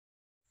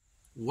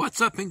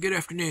What's up and good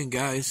afternoon,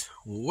 guys.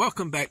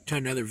 Welcome back to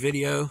another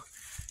video.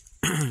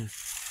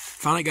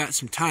 Finally got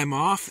some time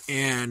off,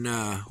 and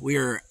we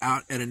are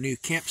out at a new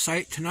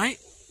campsite tonight,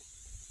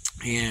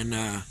 and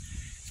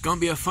it's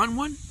gonna be a fun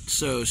one,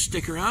 so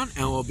stick around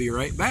and we'll be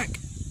right back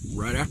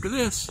right after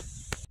this.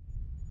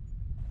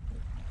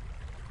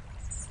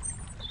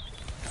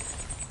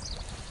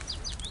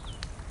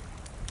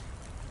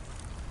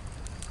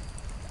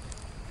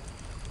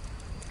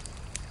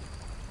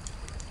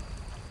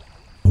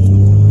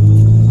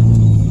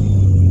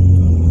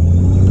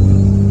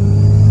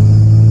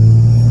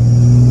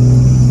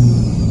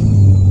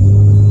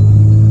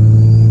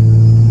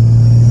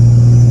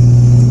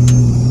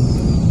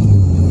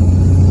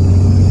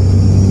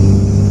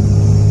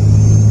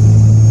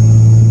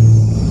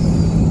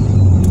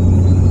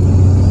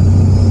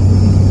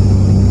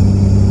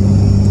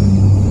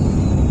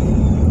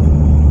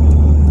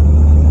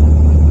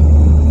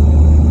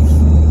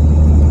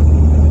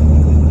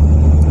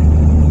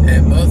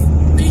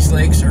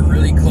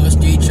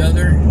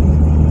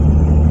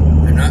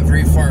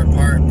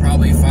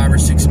 Probably 5 or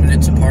 6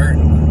 minutes apart. I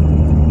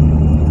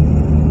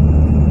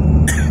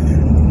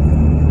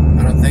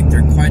don't think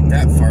they're quite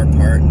that far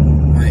apart.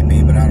 Might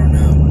be, but I don't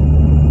know.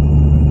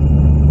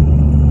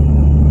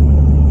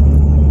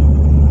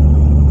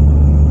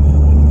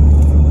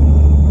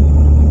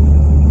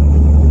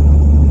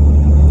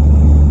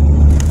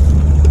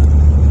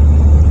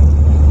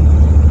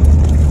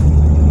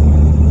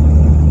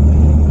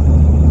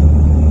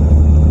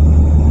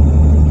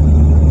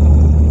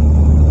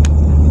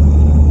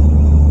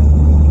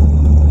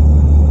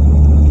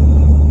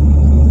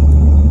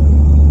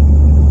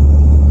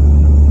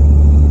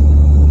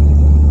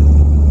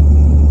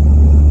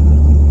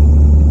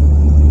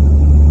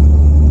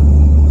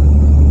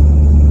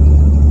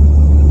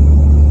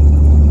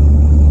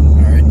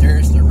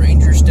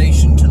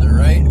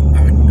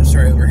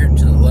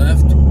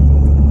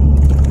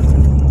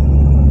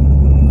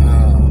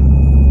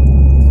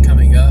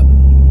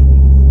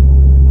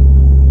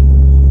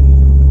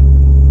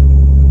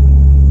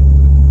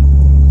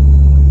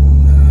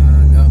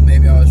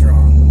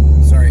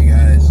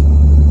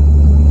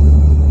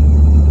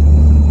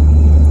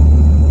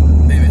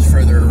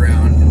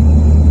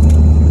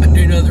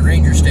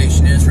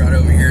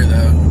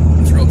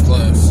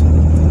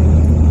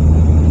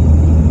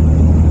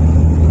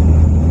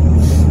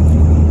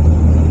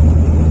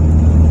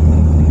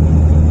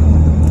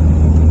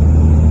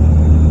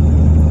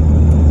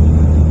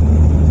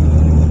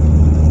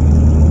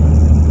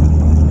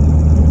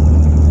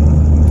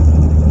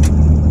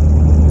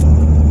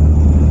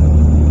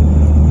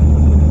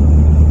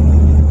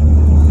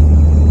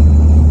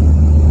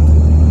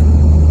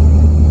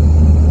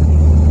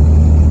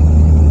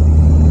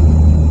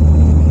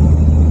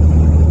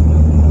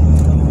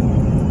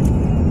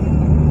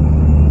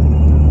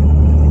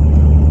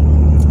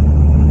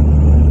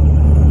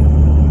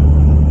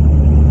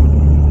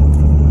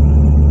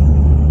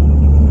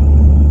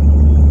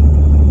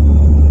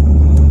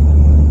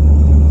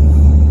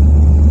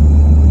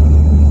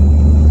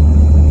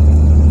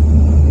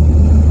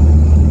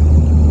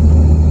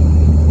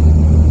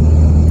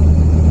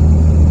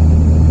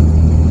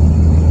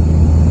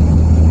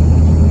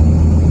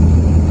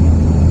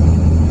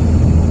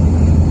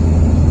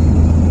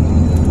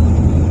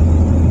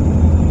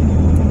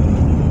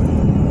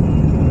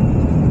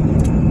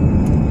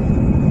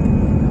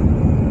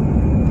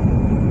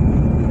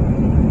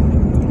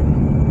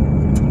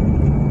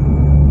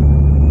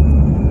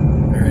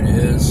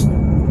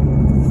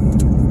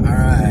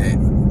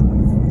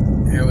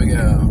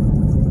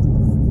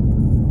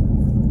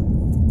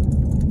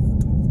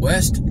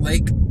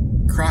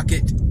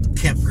 Crockett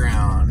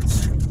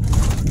Campgrounds.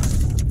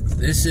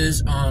 This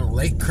is on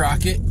Lake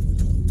Crockett.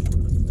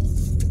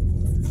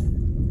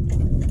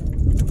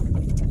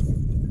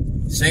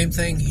 Same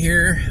thing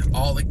here.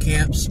 All the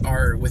camps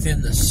are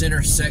within the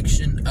center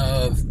section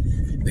of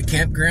the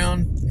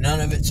campground.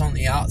 None of it's on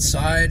the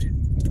outside.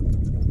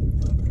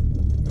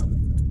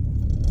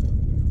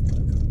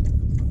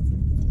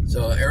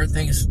 So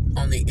everything's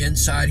on the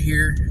inside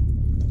here.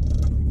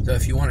 So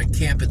if you want to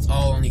camp, it's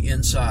all on the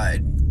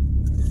inside.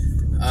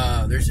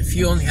 There's a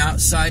few on the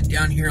outside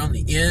down here on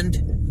the end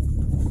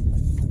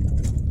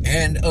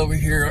and over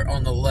here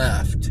on the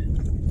left.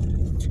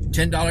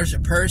 $10 a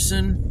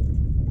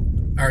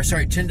person, or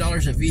sorry,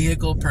 $10 a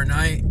vehicle per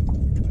night.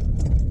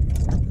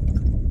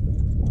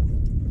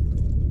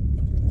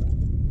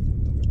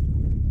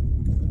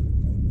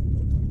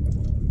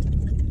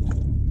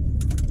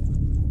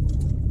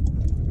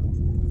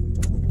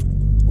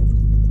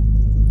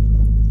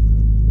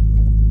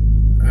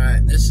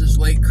 Alright, this is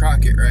Lake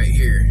Crockett right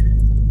here.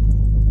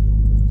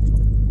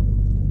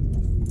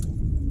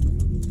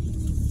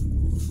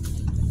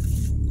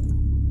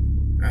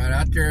 Right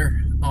out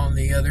there on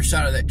the other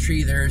side of that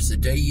tree, there's the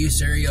day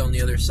use area on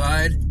the other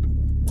side.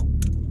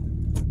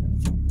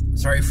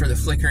 Sorry for the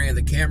flickering of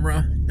the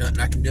camera. Nothing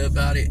I can do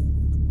about it.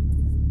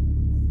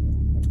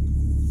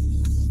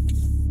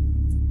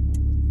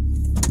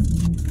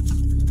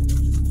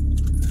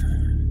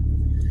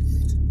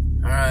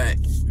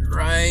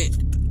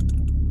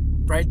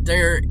 right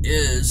there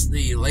is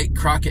the Lake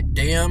Crockett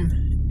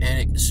Dam,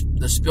 and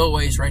the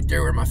spillway's right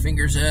there where my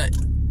finger's at.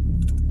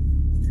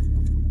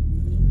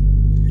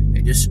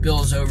 It just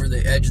spills over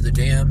the edge of the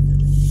dam.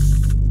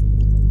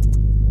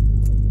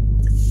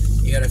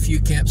 You got a few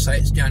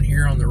campsites down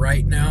here on the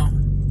right now.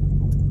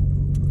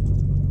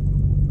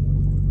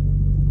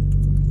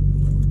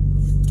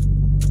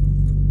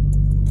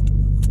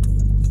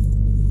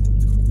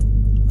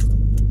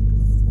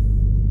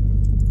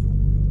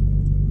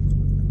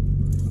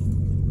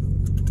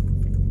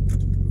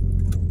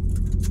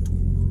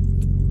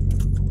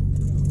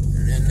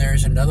 And then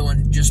there's another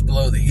one just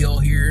below the hill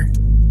here.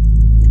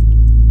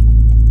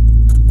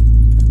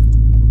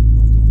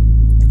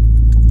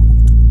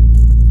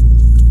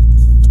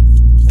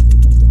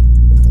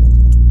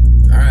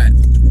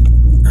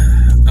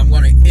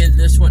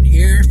 This one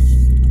here,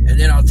 and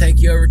then I'll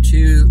take you over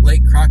to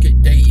Lake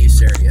Crockett day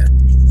use area.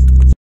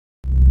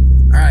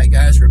 Alright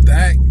guys, we're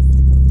back.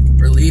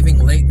 We're leaving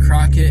Lake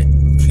Crockett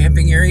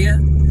camping area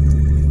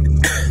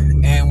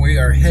and we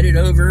are headed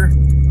over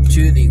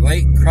to the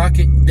Lake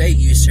Crockett day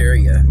use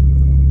area.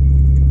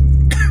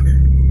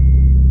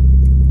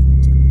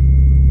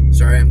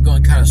 Sorry, I'm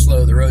going kind of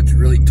slow. The road's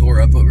really tore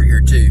up over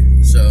here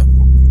too, so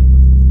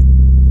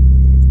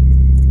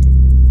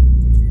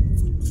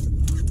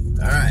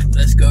alright,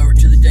 let's go over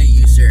to the day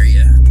use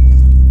area.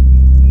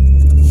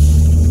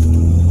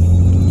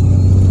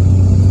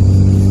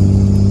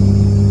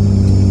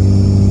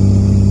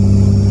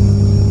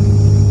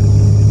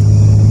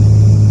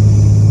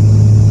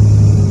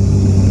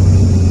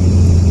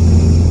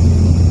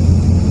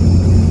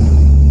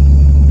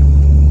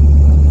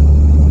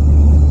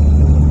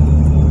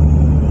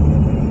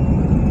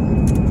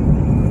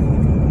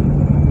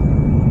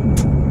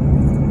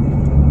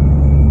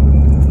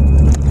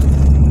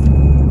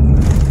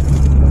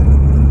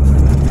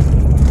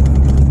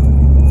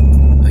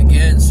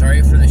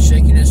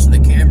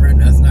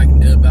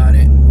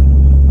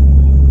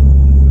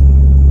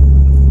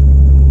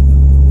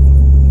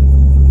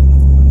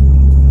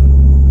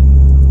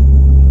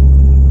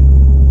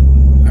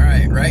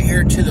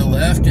 To the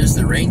left is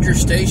the ranger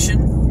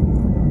station.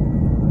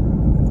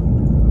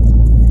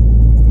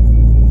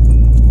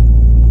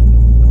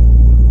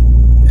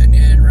 And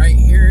then right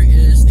here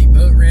is the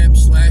boat ramp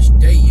 /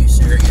 day use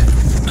area.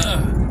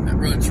 That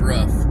road's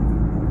rough.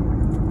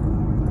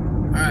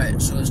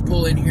 Alright, so let's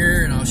pull in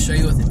here and I'll show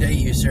you what the day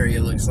use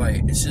area looks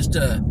like. It's just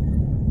a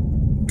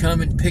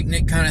come and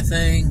picnic kind of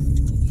thing.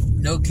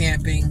 No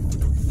camping.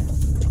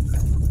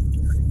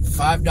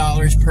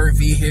 $5 per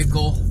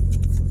vehicle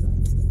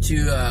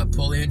to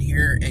pull in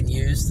here and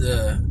use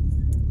the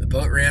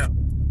boat ramp.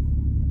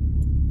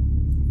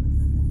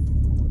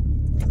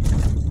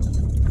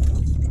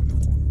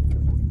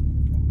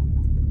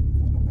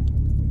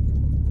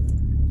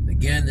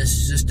 Again, this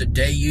is just a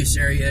day use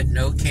area,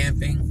 no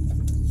camping.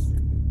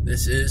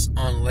 This is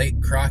on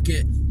Lake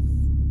Crockett.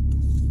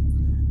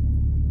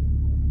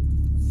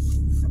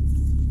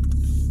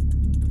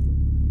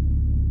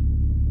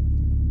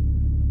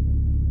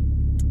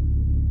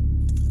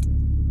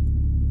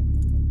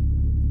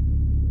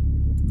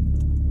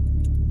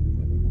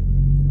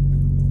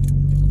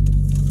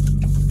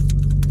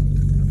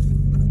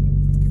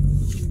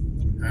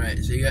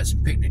 So you got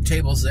some picnic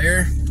tables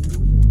there.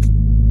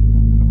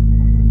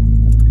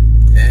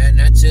 And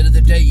that's it of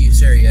the day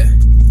use area.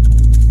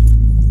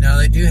 Now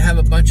they do have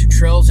a bunch of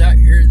trails out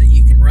here that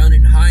you can run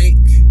and hike.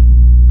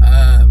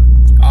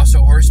 Also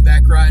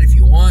horseback ride if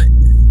you want.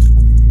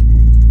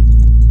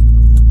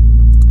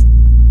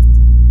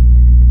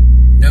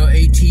 No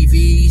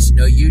ATVs,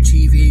 no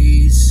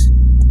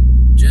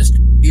UTVs. Just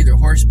either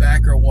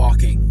horseback or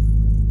walking.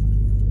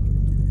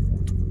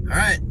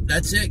 Alright,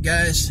 that's it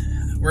guys.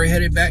 We're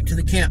headed back to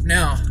the camp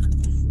now.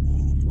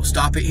 We'll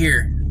stop it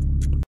here.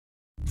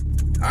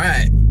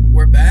 Alright,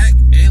 we're back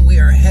and we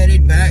are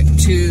headed back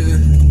to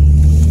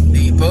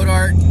the Boat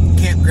Art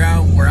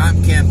campground where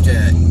I'm camped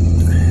at.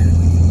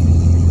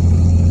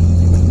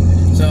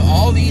 So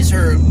all these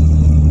are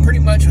pretty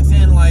much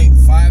within like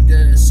 5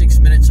 to 6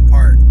 minutes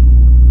apart.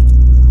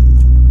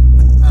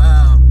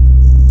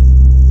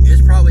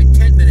 It's probably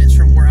 10 minutes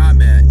from where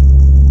I'm at.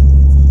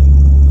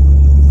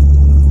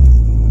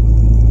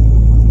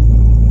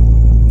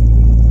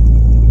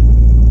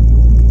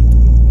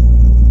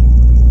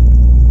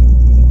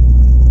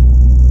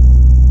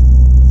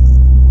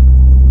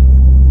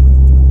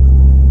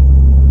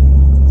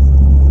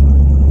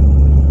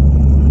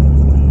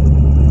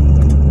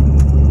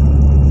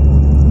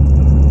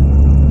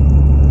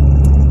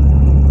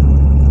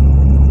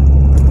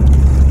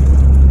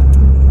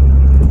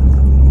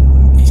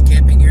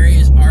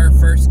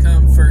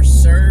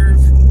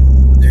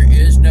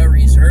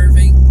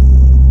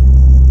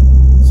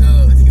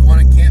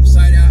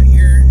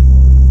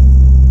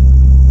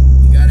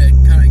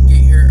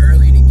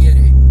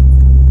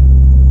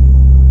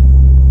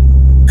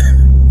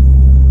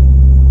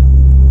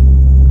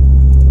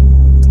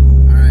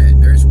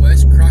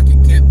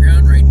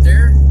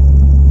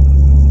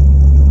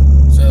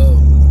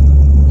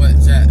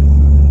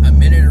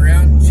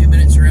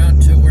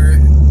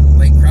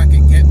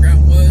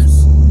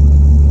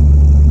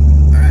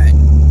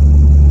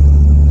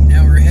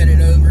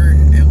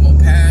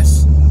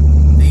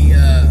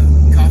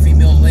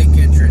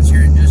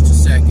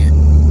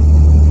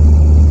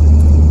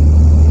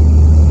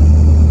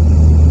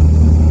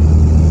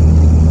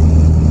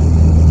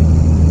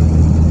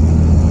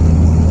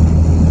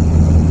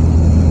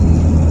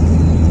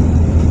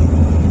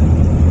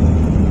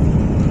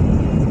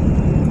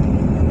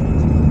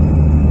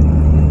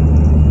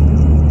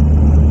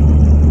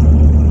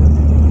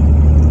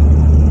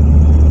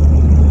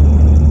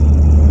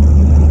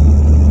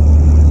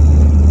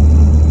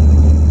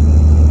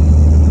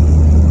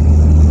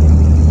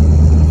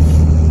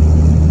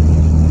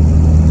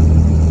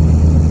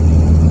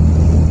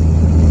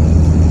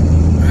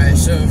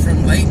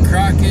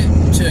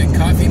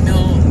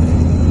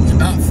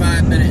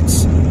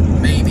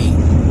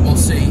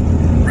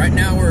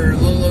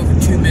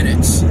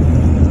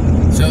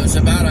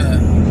 about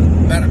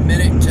a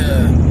minute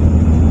to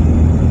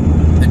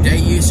the day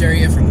use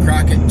area from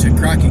Crockett to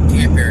Crockett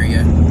camp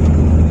area.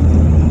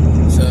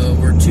 So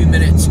we're 2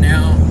 minutes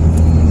now,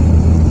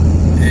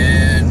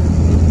 and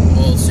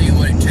we'll see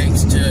what it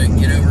takes to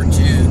get over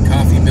to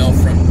Coffee Mill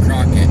from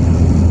Crockett.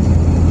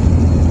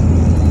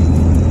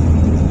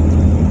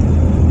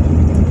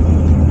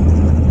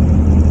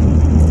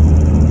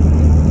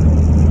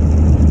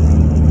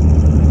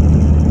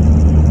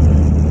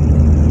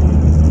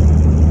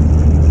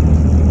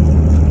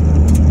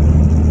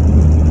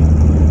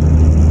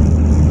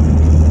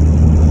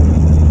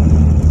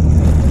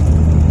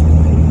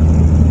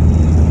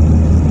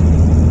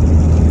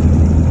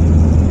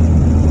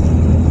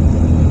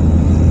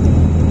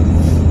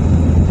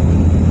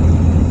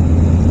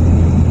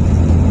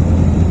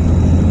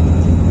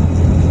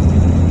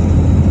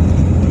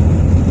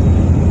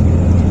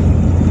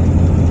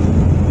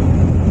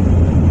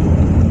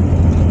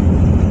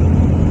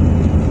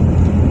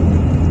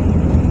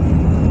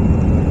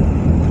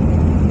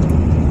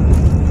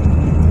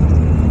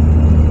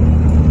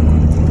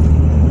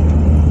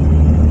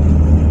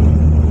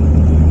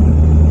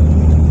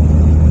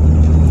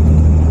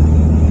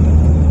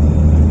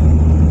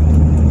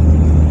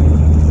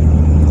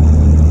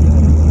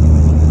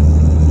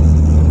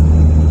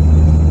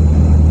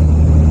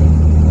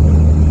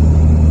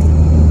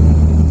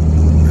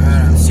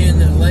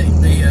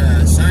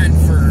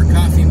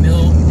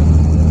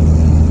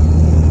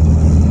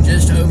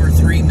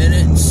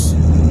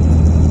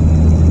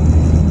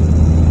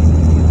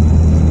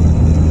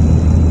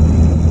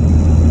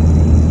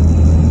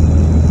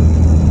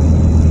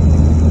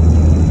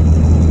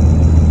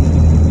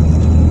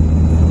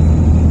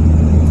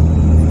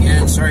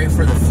 Sorry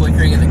for the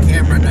flickering of the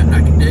camera, nothing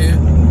I can do.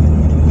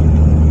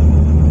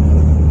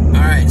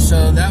 Alright,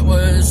 so that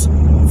was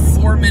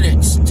 4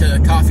 minutes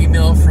to Coffee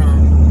Mill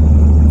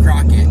from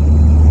Crockett.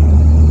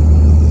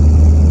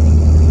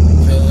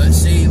 So let's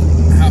see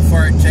how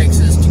far it takes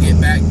us to get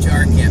back to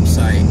our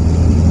campsite.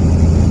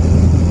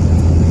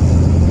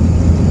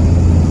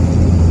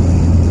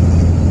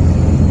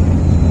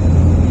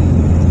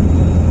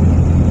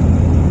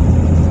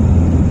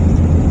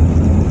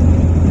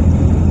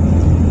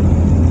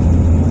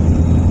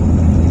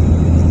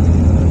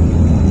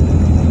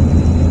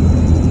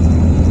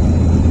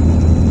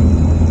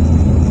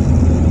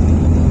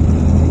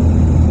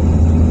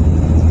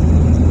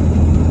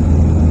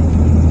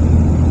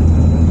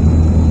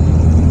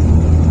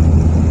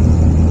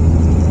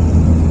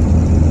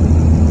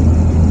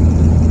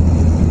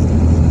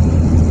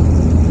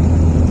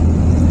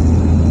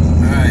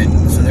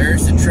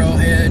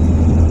 Trailhead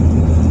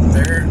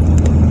there.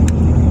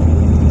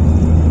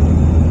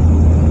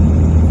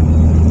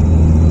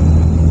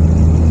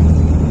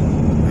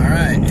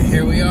 Alright,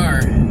 here we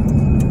are.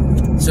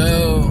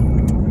 So,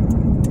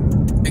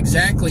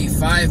 exactly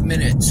 5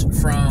 minutes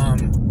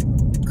from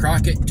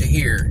Crockett to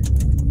here.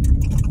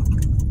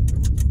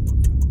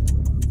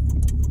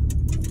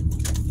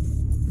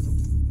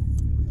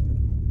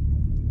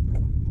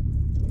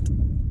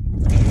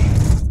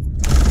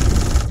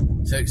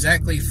 So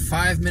exactly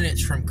 5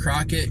 minutes from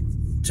Crockett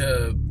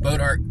to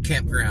Bois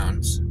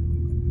Campgrounds.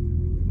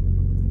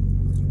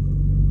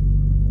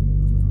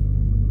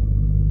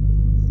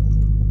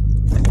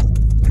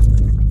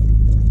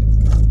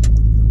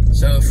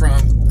 So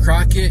from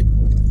Crockett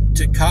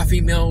to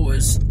Coffee Mill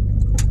was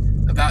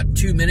about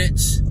 2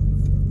 minutes.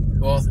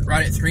 Well,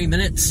 right at 3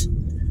 minutes.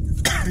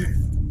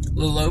 A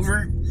little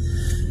over.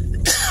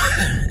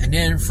 And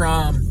then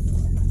from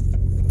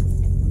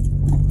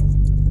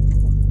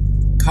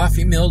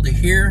Coffee Mill to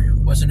here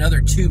was another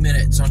 2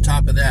 minutes on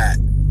top of that.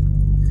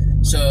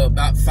 So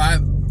about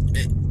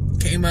it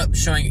came up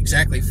showing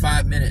exactly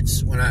 5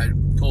 minutes when I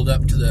pulled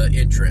up to the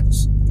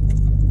entrance.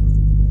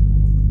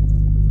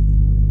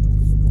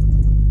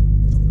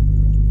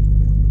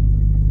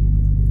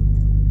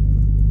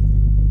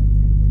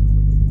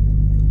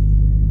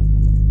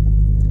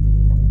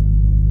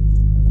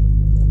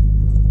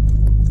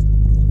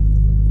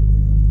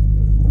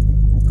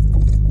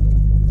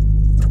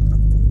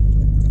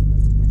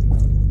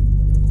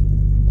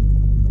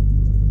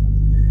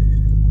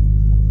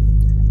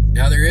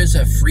 Now there is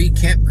a free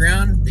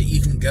campground that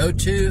you can go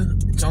to.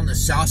 It's on the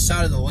south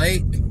side of the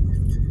lake.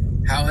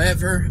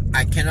 However,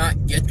 I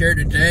cannot get there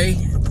today.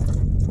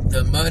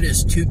 The mud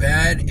is too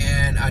bad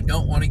and I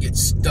don't want to get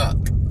stuck.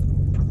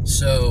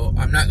 So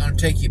I'm not going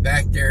to take you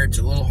back there. It's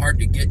a little hard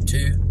to get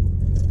to.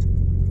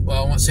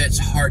 Well, I won't say it's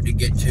hard to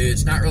get to.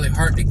 It's not really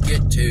hard to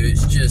get to.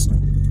 It's just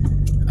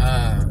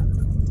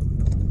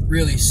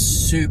really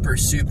super,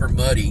 super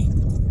muddy.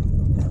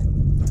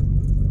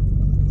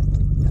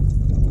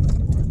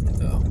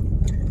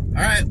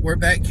 Alright, we're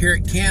back here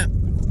at camp.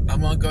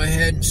 I'm going to go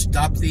ahead and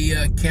stop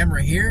the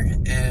camera here,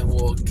 and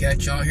we'll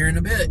catch y'all here in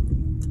a bit.